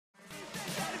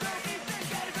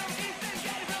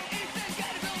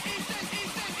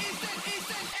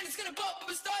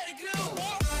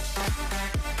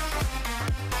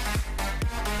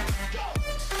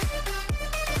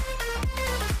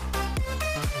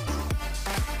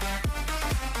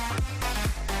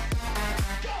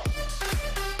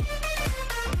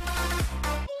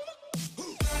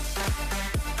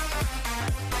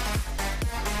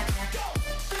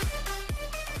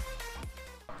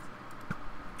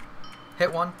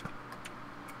Hit one.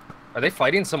 Are they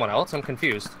fighting someone else? I'm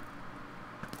confused.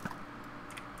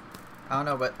 I don't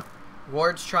know, but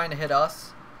Ward's trying to hit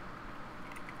us.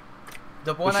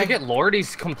 The one We should get Lord.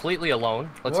 He's completely alone.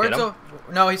 Let's get him.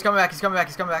 No, he's coming back. He's coming back.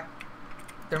 He's coming back.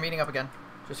 They're meeting up again.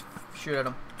 Just shoot at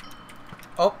him.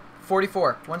 Oh,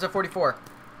 44. One's at 44.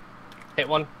 Hit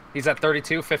one. He's at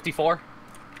 32, 54.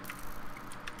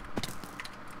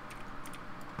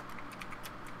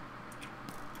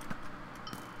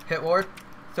 Hit Lord.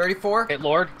 34. Hit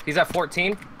Lord. He's at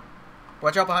 14.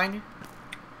 Watch out behind you.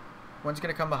 One's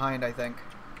gonna come behind, I think.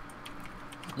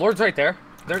 Lord's right there.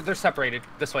 They're separated.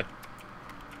 This way.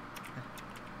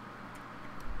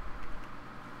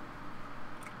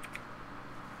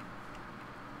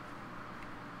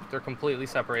 They're completely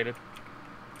separated.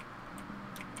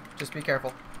 Just be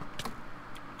careful.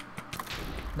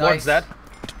 Lord's Nice. dead.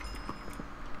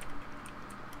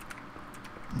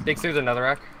 Dig through the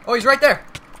netherrack. Oh, he's right there.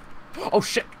 Oh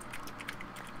shit!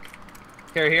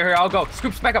 Here, I'll go.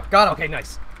 Scoops back up. Got him. Okay,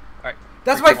 nice. Alright.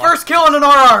 That's Three, my two, one. first kill in an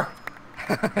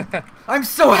RR. I'm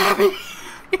so happy.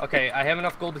 Okay, I have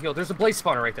enough gold to heal. There's a blaze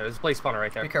spawner right there. There's a blaze spawner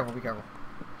right there. Be careful, be careful.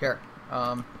 Here.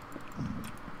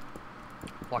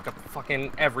 Block up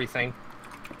fucking everything.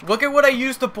 Look at what I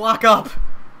used to block up.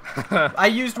 I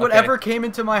used whatever came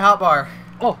into my hotbar.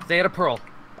 Oh, they had a pearl.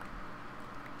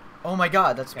 Oh my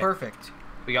god, that's Okay. perfect.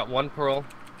 We got one pearl.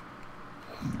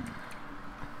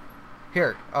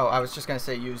 Here. Oh, I was just gonna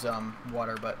say use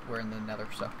water, but we're in the nether,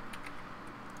 so.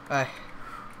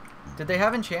 Did they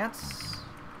have enchants?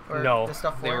 Or No, the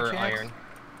stuff for they were enchants? iron.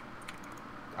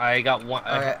 I got one.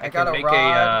 Alright, I can got a make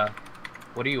rod.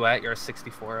 what are you at? You're a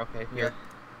 64. Okay, Yeah. here.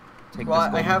 Take Well, this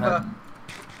I golden have head. a.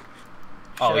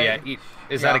 Oh Should I- yeah, eat.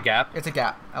 Is that a gap? It's a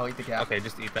gap. I'll eat the gap. Okay,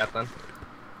 just eat that then.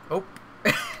 Oh.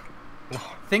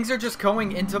 Things are just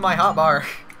going into my hotbar.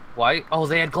 Why? Oh,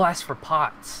 they had glass for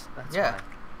pots. That's Yeah. why.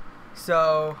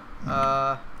 So,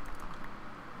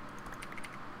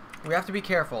 we have to be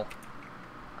careful.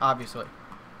 Obviously.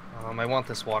 I want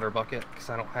this water bucket because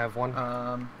I don't have one.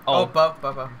 Oh,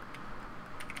 Bo.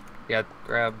 Yeah,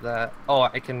 grab that. Oh,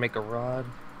 I can make a rod.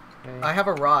 Okay. I have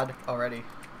a rod already.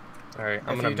 All right,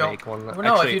 I'm If gonna you don't- make one. Well,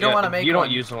 no, Actually, if you don't yeah, want to make you one.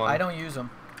 don't use one. I don't use them.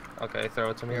 Okay, throw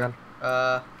it to me Here.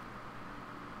 then.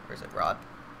 Where's it? Rod.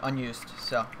 Unused.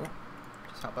 So, oop,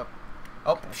 just hop up.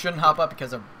 Oh, shouldn't hop up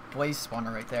because of blaze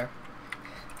spawner right there.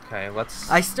 Okay, let's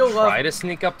I still try to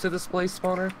sneak up to this blaze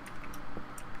spawner.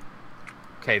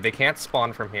 Okay, they can't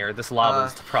spawn from here. This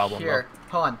lava's the problem. Here,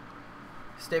 hold on.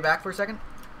 Stay back for a second.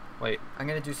 Though. Wait. I'm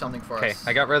gonna do something for Okay, us.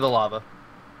 I got rid of the lava.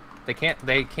 They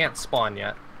can't spawn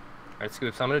yet. All right,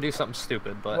 Scoops. I'm gonna do something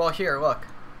stupid, but Well, here, look.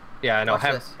 yeah, I know. watch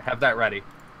Have this. that ready.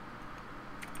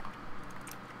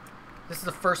 This is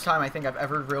the first time I think I've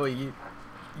ever really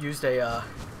used a.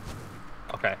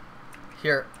 Okay.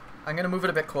 Here, I'm gonna move it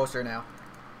a bit closer now.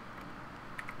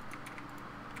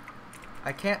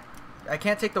 I can't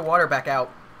take the water back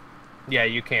out. Yeah,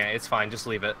 you can't. It's fine. Just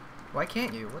leave it. Why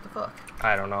can't you? What the fuck?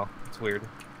 I don't know. It's weird.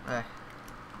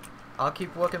 I'll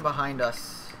keep looking behind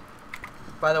us.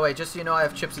 By the way, just so you know, I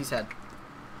have Chipsy's head.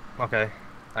 Okay.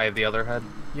 I have the other head.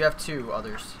 You have two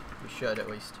others. You should, at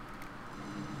least.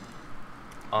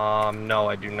 No,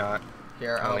 I do not.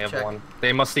 Here, I only I'll have check. one.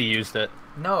 They must have used it.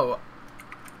 No.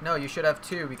 No, you should have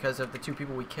two because of the two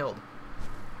people we killed.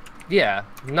 Yeah.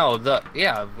 No,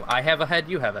 yeah, I have a head,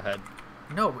 you have a head.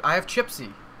 No, I have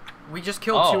Chipsy. We just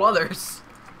killed two Oh. others.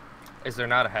 Is there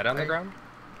not a head on the ground?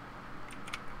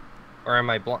 Or am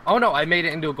I blind? Oh no, I made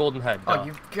it into a golden head. Oh, Duh.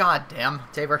 you goddamn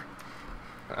Tabor.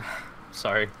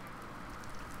 Sorry.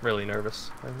 Really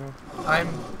nervous.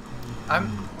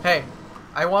 Hey,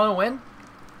 I want to win.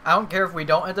 I don't care if we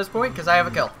don't at this point because I have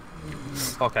a kill.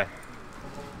 Okay.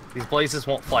 These blazes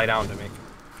won't fly down to me.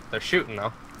 They're shooting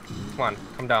though. Come on,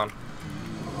 come down.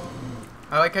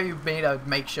 I like how you made a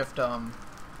makeshift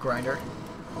grinder.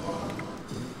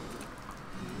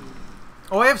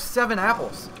 Oh, I have 7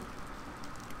 apples.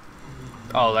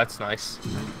 Oh, that's nice.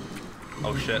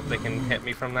 Oh shit, they can hit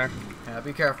me from there. Yeah,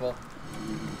 be careful.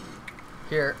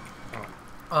 Here.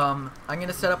 I'm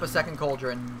gonna set up a second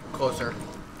cauldron closer.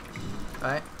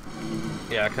 Alright?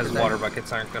 Yeah, because water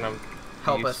buckets aren't gonna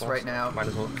help us right now. Might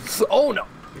as well. Oh no!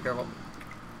 Be careful.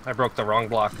 I broke the wrong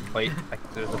block. Wait,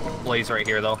 there's a blaze right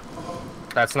here though.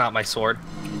 That's not my sword.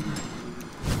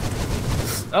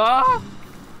 Ah!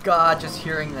 God, just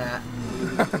hearing that.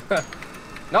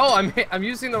 No, I'm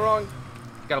using the wrong.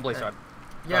 Got a blaze rod.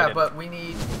 Yeah, Oh, but we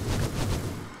need.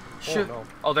 Oh, no.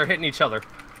 Oh, they're hitting each other.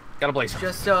 Got a blaze rod.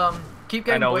 Just keep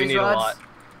getting I know, we blaze need a rods, lot.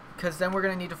 because then we're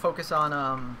gonna need to focus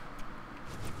on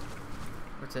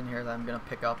what's in here that I'm gonna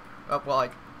pick up. Oh, well, I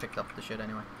picked up the shit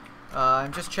anyway.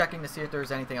 I'm just checking to see if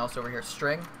there's anything else over here.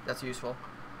 String, that's useful.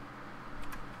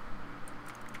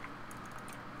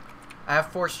 I have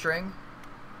 4 string.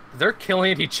 They're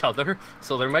killing each other,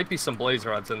 so there might be some blaze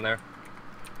rods in there.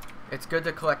 It's good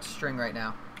to collect string right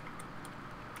now.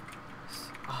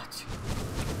 Oh,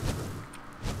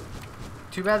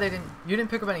 too bad you didn't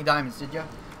pick up any diamonds, did you?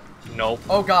 Nope.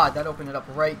 Oh god, that opened it up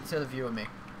right to the view of me.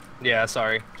 Yeah,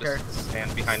 sorry. Just Here.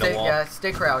 stand behind a wall. Yeah,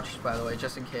 stay crouched, by the way,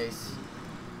 just in case.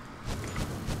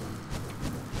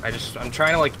 I'm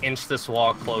trying to like inch this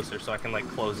wall closer so I can like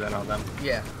close in on them.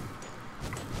 Yeah.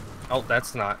 Oh,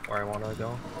 that's not where I want to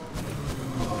go.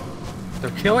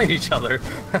 They're killing each other.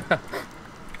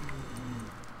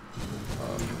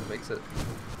 Makes it.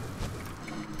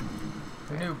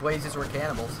 Who knew blazes were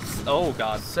cannibals? Oh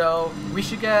god. So we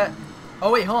should get.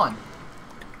 Oh wait, hold on.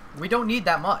 We don't need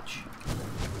that much.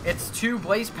 It's 2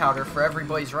 blaze powder for every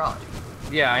blaze rod.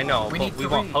 Yeah, I know, We but need we 3.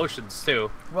 want potions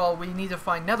too. Well, we need to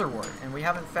find netherwort, and we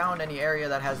haven't found any area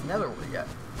that has netherwort yet.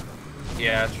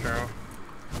 Yeah, true.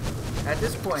 At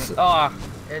this point, Ah,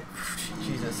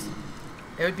 Jesus,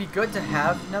 it would be good to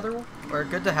have netherwort, or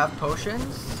good to have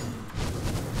potions.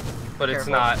 but it's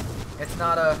Careful. not. It's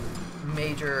not a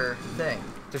major thing.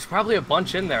 There's probably a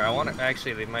bunch in there. I want to.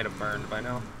 Actually, they might have burned by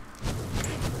now.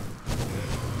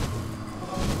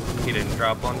 He didn't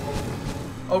drop one.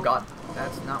 Oh god,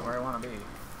 that's not where I want to be.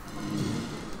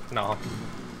 No.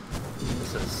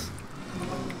 This is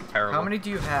terrible. How many do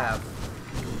you have?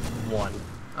 1.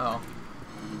 Oh.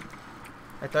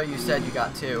 I thought you said you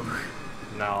got 2.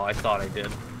 No, I thought I did.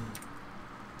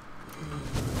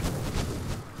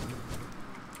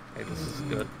 Hey, this is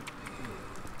good.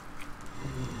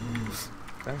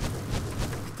 There.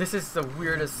 This is the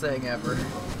weirdest thing ever.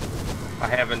 I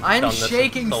haven't I'm done this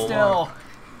shaking in so still. long.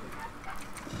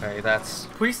 Okay, that's...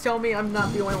 Please tell me I'm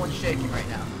not the only one shaking right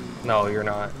now. No, you're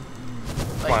not.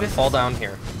 Like, Come on, this fall is, down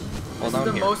here. Fall This down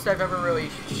is the here. most I've ever really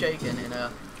shaken in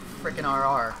a freaking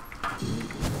RR.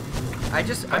 I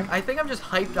think I'm just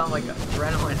hyped on like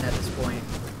adrenaline at this point.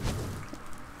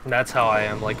 That's how I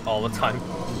am, like, all the time.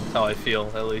 That's how I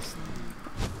feel, at least.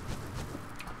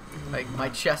 Like my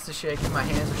chest is shaking, my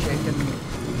hands are shaking.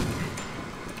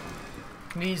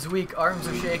 Knees weak, arms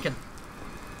are shaking.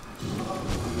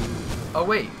 Oh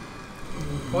wait,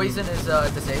 poison is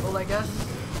disabled, I guess.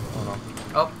 Oh no.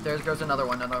 Oh, there goes another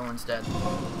one. Another one's dead.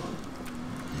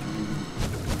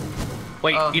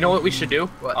 Wait, you know what we should do?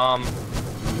 What?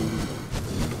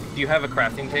 Do you have a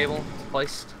crafting table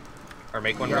placed? Or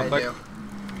make one Yeah, real quick? I do.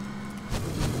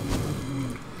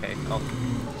 Okay,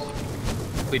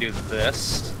 we do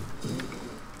this.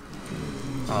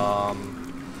 Oh,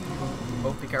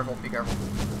 be careful, be careful.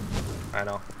 I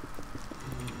know.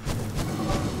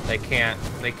 They can't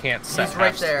set He's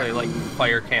right Fs. there. They, like,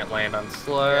 fire can't land on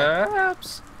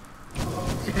slabs.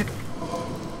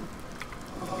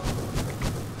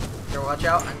 Here, watch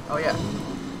out. Oh yeah.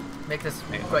 Make this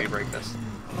Hey, let me quick. break this.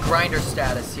 Grinder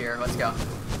status here. Let's go.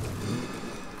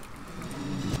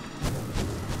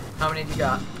 How many do you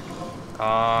got?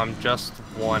 Just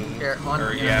 1. Here, on,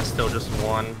 Or, yeah. yeah, still just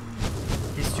 1.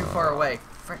 He's too far away.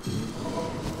 Frick.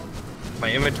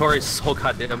 My inventory's so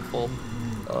goddamn full.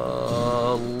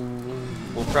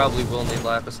 We'll probably will need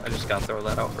lapis. I just gotta throw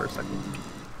that out for a second.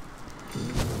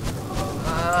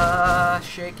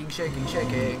 Shaking, shaking,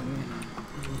 shaking.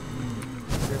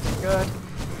 This isn't good.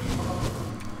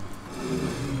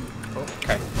 Oh.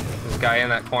 Okay. There's a guy in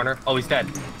that corner. Oh, he's dead.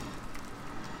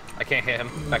 I can't hit him.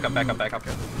 Back up, back up, back up.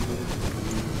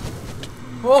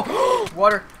 Oh!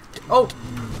 Water. Oh!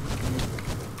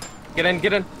 Get in,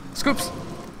 get in. Scoops!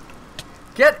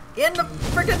 Get in the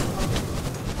frickin'.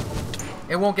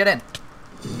 It won't get in.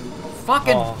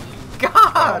 Fucking Oh.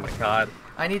 God! Oh my god.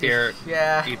 I need Here, to.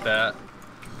 Yeah. eat that.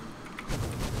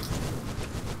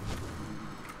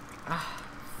 That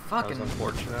Fucking was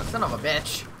unfortunate. son of a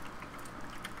bitch.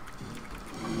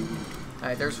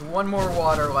 Alright, there's one more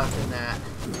water left in that.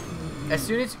 As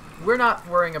soon as we're not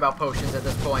worrying about potions at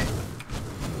this point.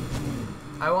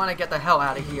 I want to get the hell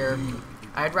out of here.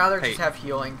 I'd rather Hey. just have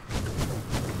healing.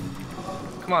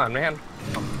 Come on, man.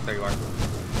 Oh, there you are.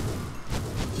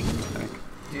 Okay.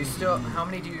 Do you still? How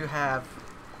many do you have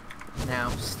now?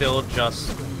 Still just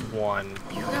 1.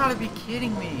 You gotta be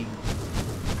kidding me.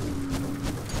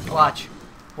 Watch,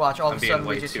 watch. All I'm of a being sudden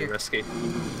way we just too hear. risky.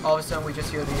 All of a sudden we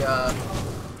just hear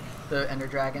the Ender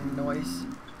Dragon noise.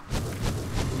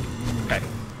 Okay.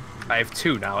 I have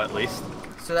 2 now, at least.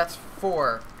 So that's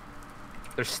 4.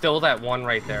 There's still that 1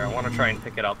 right there. I want to try and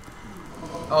pick it up.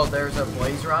 Oh, there's a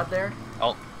blaze rod there.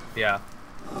 Oh, yeah.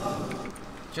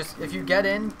 Just if you get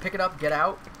in, pick it up, get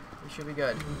out. You should be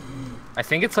good. I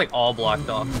think it's like all blocked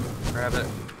off. Grab it.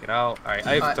 Get out. Alright,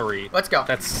 I have Alright, 3. let's go.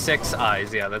 That's 6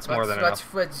 eyes. Yeah, that's more than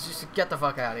enough. Let's just get the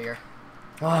fuck out of here.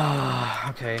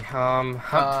 Okay,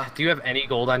 do you have any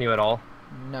gold on you at all?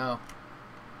 No.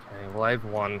 Okay, well, I have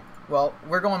 1. Well,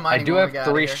 we're going I mining do when have we get out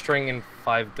of 3 here. string and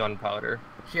 5 gunpowder.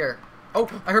 Here. Oh,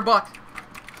 I heard blocks.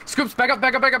 Scoops, back up,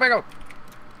 back up, back up, back up!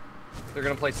 They're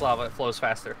gonna place lava, it flows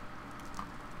faster.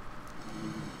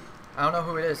 I don't know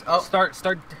who it is. Oh, Start.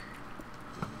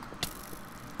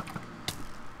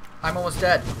 I'm almost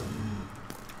dead.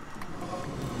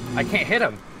 I can't hit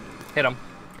him. Hit him.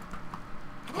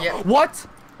 Yeah. What?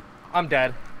 I'm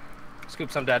dead.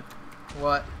 Scoops, I'm dead.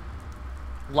 What?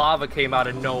 Lava came out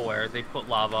of nowhere. They put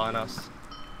lava on us.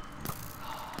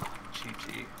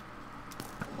 GG.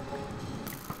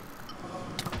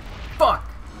 Fuck!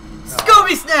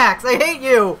 Scooby Snacks! I hate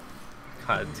you!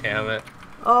 God damn it.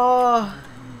 Oh.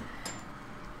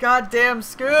 Goddamn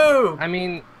Scoob! I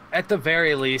mean, at the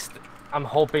very least, I'm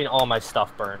hoping all my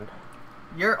stuff burned.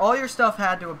 All your stuff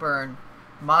had to burn.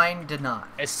 Mine did not.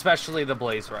 Especially the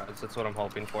blaze rods. That's what I'm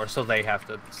hoping for. So they have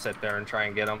to sit there and try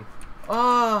and get them.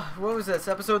 Oh, what was this?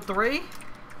 Episode 3?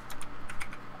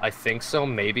 I think so.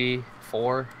 Maybe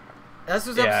 4. This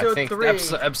was Yeah, episode I think 3.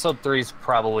 episode 3 is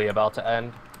probably about to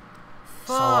end.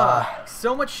 Fuck.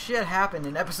 So much shit happened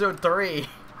in episode 3.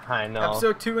 I know.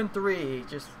 Episode 2 and 3.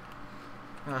 Just.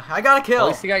 I got a kill. At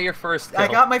least you got your first kill. I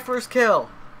got my first kill.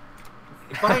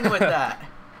 Fine with that.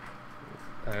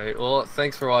 Alright, well,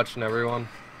 thanks for watching, everyone.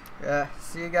 Yeah,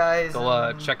 see you guys.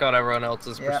 Go check out everyone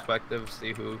else's Yeah. perspective,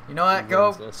 see who. You know what? who Go.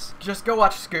 wins this. Just go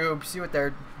watch Scoob. See what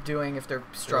they're doing if they're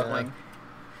struggling.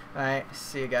 Alright,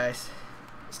 see you guys.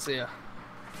 See ya.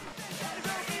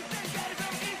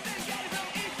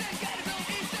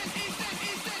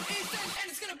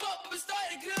 And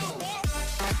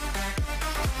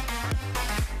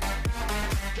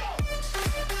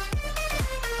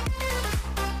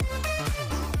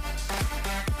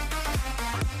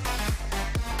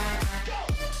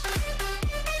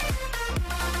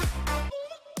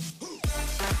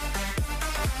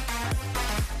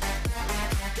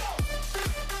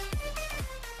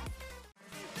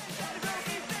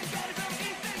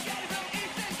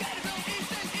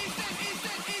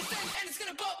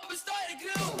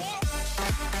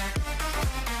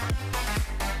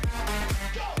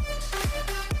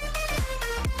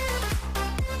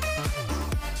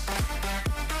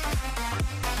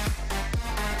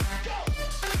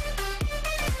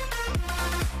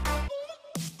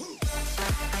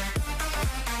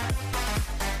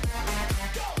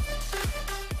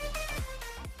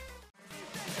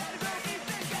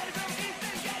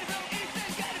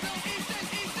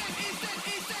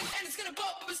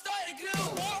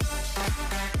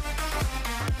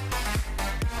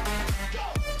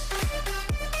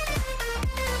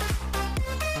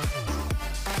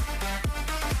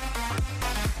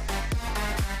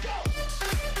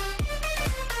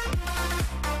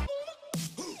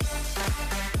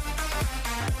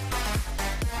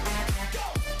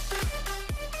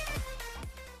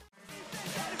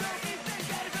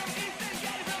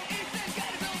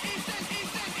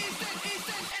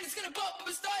gonna pop up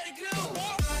and start to glue.